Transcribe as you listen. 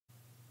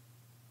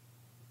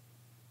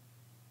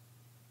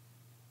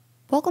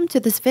Welcome to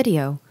this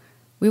video.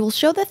 We will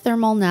show the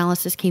thermal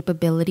analysis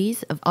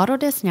capabilities of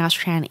Autodesk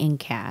Nastran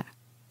In-CAD.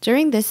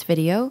 During this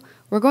video,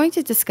 we're going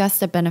to discuss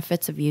the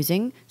benefits of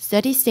using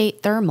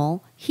steady-state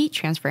thermal heat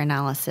transfer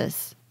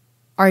analysis.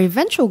 Our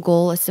eventual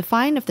goal is to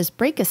find if this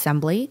brake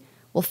assembly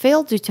will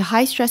fail due to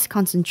high stress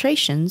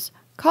concentrations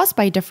caused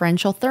by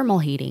differential thermal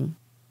heating.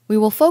 We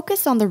will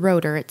focus on the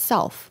rotor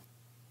itself,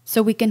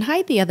 so we can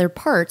hide the other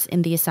parts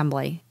in the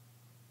assembly.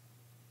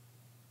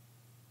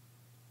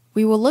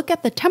 We will look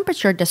at the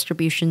temperature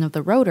distribution of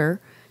the rotor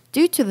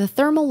due to the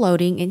thermal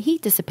loading and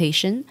heat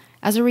dissipation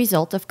as a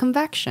result of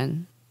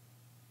convection.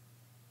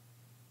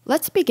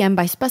 Let's begin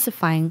by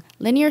specifying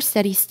linear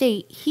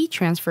steady-state heat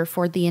transfer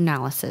for the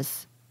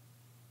analysis.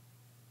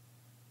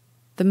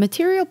 The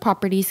material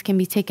properties can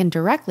be taken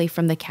directly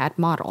from the CAD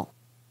model.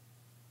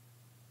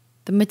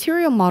 The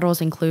material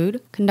models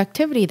include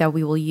conductivity that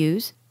we will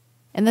use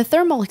and the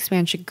thermal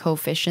expansion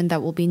coefficient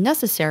that will be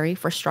necessary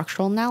for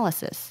structural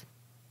analysis.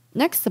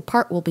 Next, the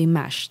part will be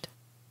meshed.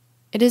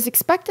 It is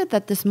expected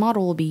that this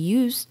model will be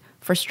used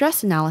for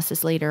stress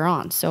analysis later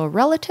on, so a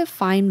relative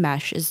fine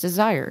mesh is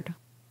desired.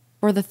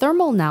 For the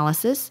thermal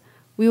analysis,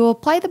 we will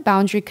apply the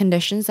boundary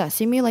conditions that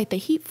simulate the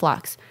heat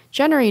flux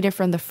generated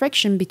from the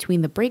friction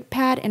between the brake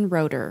pad and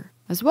rotor,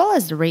 as well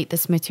as the rate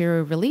this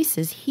material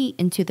releases heat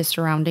into the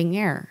surrounding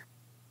air.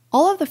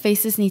 All of the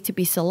faces need to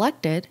be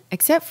selected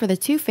except for the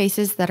two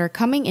faces that are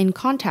coming in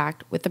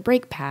contact with the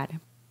brake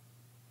pad.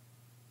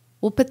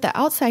 We'll put the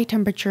outside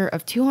temperature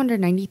of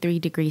 293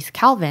 degrees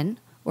Kelvin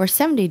or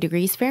 70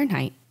 degrees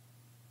Fahrenheit.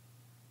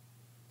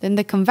 Then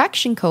the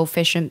convection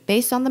coefficient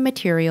based on the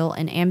material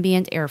and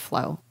ambient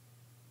airflow.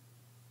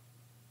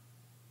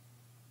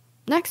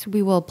 Next,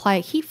 we will apply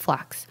heat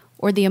flux,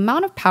 or the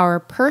amount of power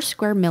per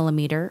square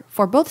millimeter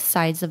for both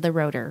sides of the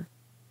rotor.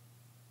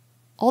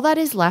 All that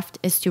is left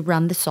is to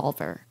run the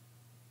solver.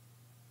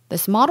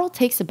 This model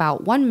takes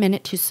about 1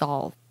 minute to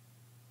solve.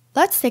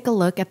 Let's take a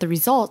look at the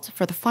results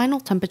for the final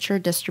temperature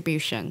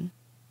distribution.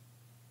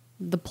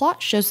 The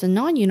plot shows the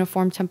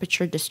non-uniform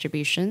temperature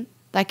distribution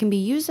that can be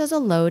used as a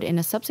load in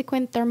a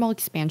subsequent thermal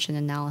expansion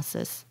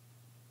analysis.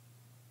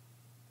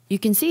 You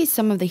can see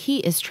some of the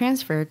heat is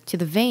transferred to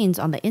the vanes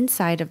on the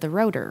inside of the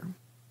rotor.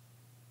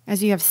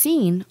 As you have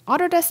seen,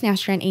 Autodesk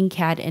Nastran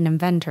In-CAD in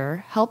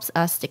Inventor helps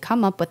us to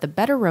come up with a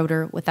better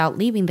rotor without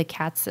leaving the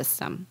CAD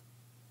system.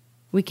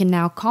 We can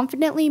now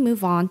confidently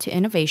move on to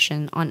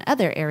innovation on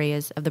other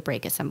areas of the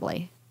brake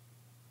assembly.